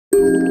Hey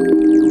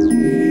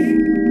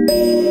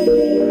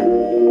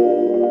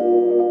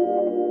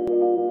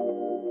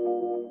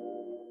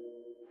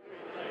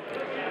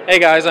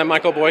guys, I'm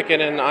Michael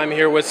Boykin and I'm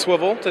here with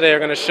Swivl. Today I'm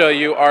going to show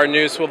you our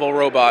new Swivl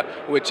robot,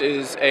 which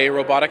is a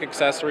robotic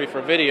accessory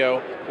for video,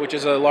 which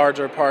is a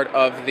larger part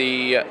of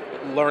the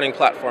learning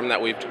platform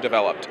that we've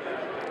developed.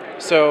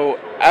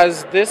 So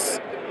as this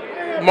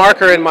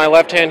marker in my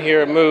left hand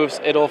here moves,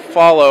 the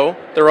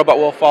robot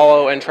will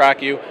follow and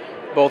track you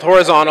both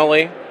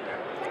horizontally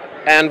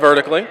and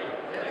vertically.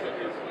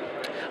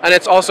 And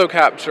it's also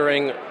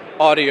capturing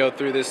audio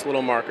through this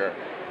little marker.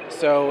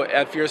 So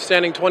if you're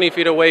standing 20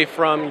 feet away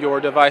from your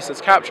device that's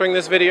capturing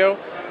this video,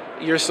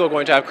 you're still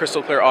going to have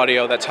crystal clear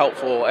audio that's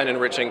helpful and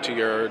enriching to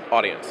your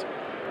audience.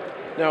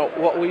 Now,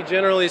 what we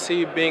generally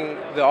see being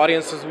the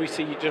audiences we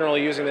see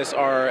generally using this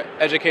are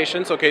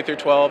education, so K through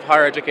 12,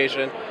 higher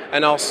education,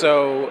 and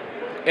also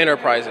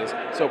enterprises.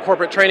 So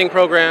corporate training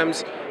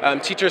programs,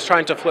 teachers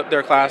trying to flip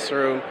their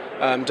classroom,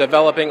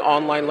 developing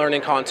online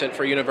learning content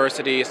for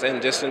universities and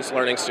distance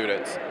learning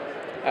students.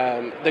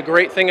 The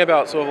great thing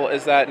about Swivl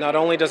is that not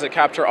only does it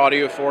capture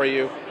audio for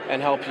you and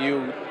help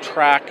you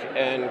track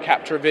and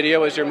capture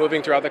video as you're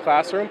moving throughout the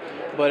classroom,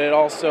 but it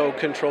also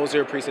controls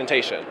your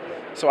presentation.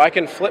 So I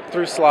can flip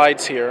through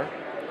slides here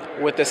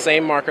with the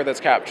same marker that's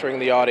capturing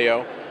the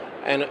audio,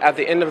 and at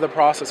the end of the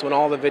process, when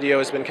all the video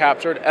has been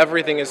captured,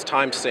 everything is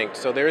time synced,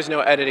 so there is no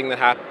editing that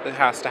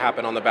has to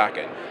happen on the back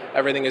end.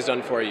 Everything is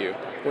done for you.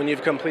 When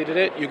you've completed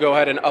it, you go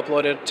ahead and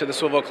upload it to the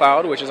Swivl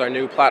Cloud, which is our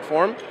new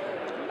platform.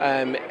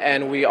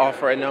 And we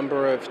offer a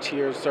number of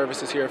tiered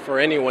services here for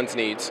anyone's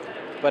needs.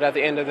 But at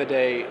the end of the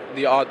day,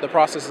 the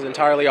process is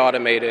entirely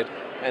automated,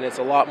 and it's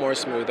a lot more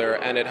smoother,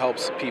 and it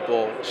helps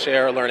people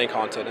share learning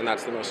content, and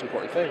that's the most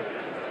important thing.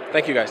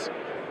 Thank you, guys.